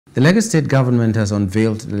The Lagos State government has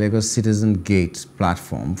unveiled the Lagos CitizensGate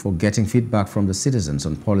Platform for getting feedback from the citizens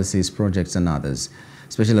on policies, projects and others.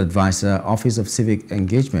 Special Advisor, Office of Civic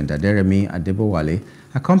Engagement, Aderemi Adebowale,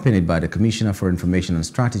 accompanied by the Commissioner for Information and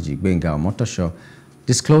Strategy, Gbenga Omotoso,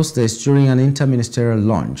 disclosed this during an inter-ministerial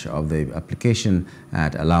launch of the application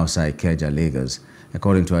at Alausa, Ikeja, Lagos.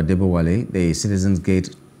 According to Adebowale, the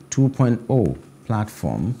CitizensGate 2.0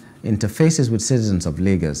 platform interfaces with citizens of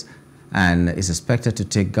Lagos and is expected to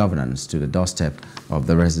take governance to the doorstep of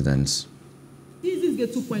the residents.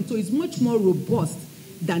 CitizensGate 2.0 is much more robust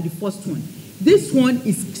than the first one. This one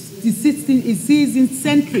is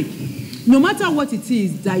citizen-centric. No matter what it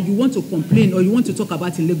is that you want to complain or you want to talk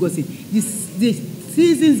about in Lagos, the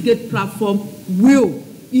CitizensGate platform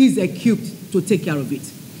is equipped to take care of it.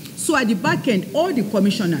 So at the back end, all the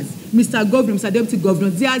commissioners, Mr. Governor, Mr. Deputy Governor,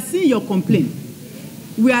 they are seeing your complaint.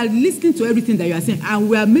 We are listening to everything that you are saying, and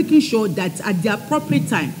we are making sure that at the appropriate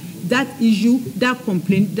time, that issue, that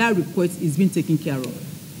complaint, that request is being taken care of.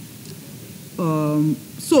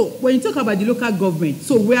 So when you talk about the local government,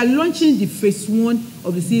 so we are launching the phase 1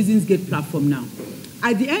 of the CitizensGate platform now.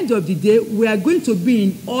 At the end of the day, we are going to be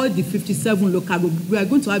in all the 57 local governments. We are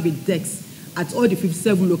going to have a desk at all the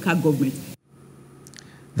 57 local governments.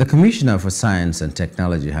 The Commissioner for Science and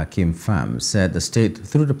Technology, Hakeem Pham, said the state,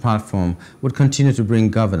 through the platform, would continue to bring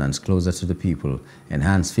governance closer to the people,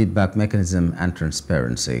 enhance feedback mechanism and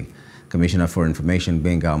transparency. Commissioner for Information,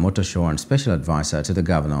 Gbenga Omotoso, and Special Advisor to the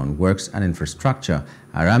Governor on Works and Infrastructure,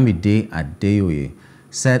 Aderemi Adebowale,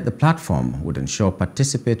 said the platform would ensure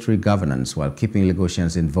participatory governance while keeping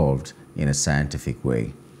Lagosians involved in a scientific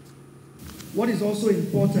way. What is also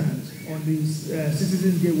important on this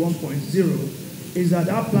CitizensGate 1.0 is that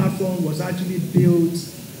our platform was actually built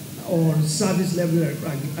on service level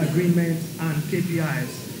agreement and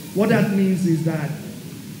KPIs. What that means is that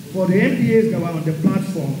for the MDAs that were on the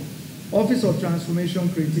platform, Office of Transformation,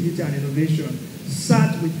 Creativity and Innovation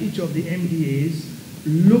sat with each of the MDAs,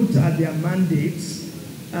 looked at their mandates,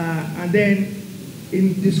 and then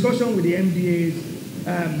in discussion with the MDAs,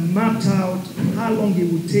 mapped out how long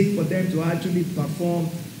it would take for them to actually perform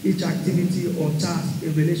each activity or task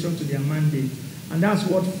in relation to their mandate. And that's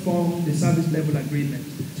what formed the service level agreement.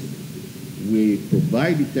 We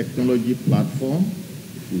provide the technology platform.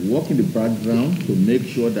 We work in the background to make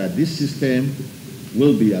sure that this system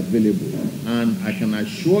will be available. And I can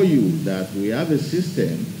assure you that we have a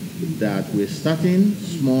system that we're starting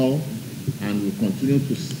small and we continue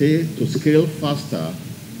to scale faster.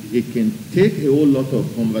 It can take a whole lot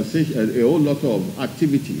of conversation, a whole lot of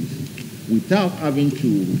activities without having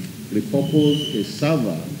to repurpose a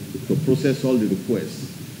server to process all the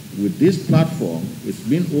requests. With this platform, it's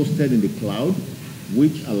been hosted in the cloud,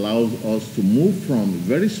 which allows us to move from a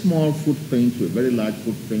very small footprint to a very large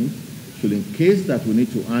footprint, so in case that we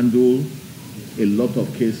need to handle a lot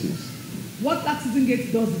of cases. What that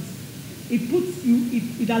CitizensGate does is, it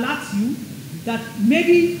alerts you that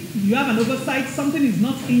maybe you have an oversight, something is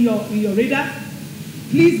not in your radar.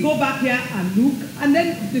 Please go back here and look. And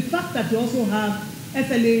then the fact that you also have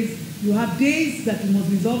SLAs, you have days that you must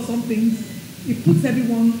resolve some things, it puts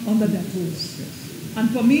everyone under their toes. Yes. And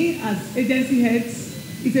for me, as agency heads,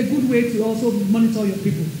 it's a good way to also monitor your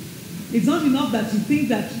people. It's not enough that you think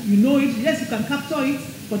that you know it. Yes, you can capture it,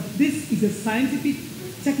 but this is a scientific,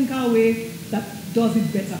 technical way that does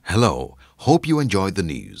it better. Hello. Hope you enjoyed the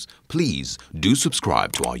news. Please do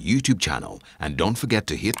subscribe to our YouTube channel and don't forget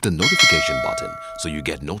to hit the notification button so you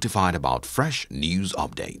get notified about fresh news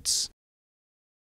updates.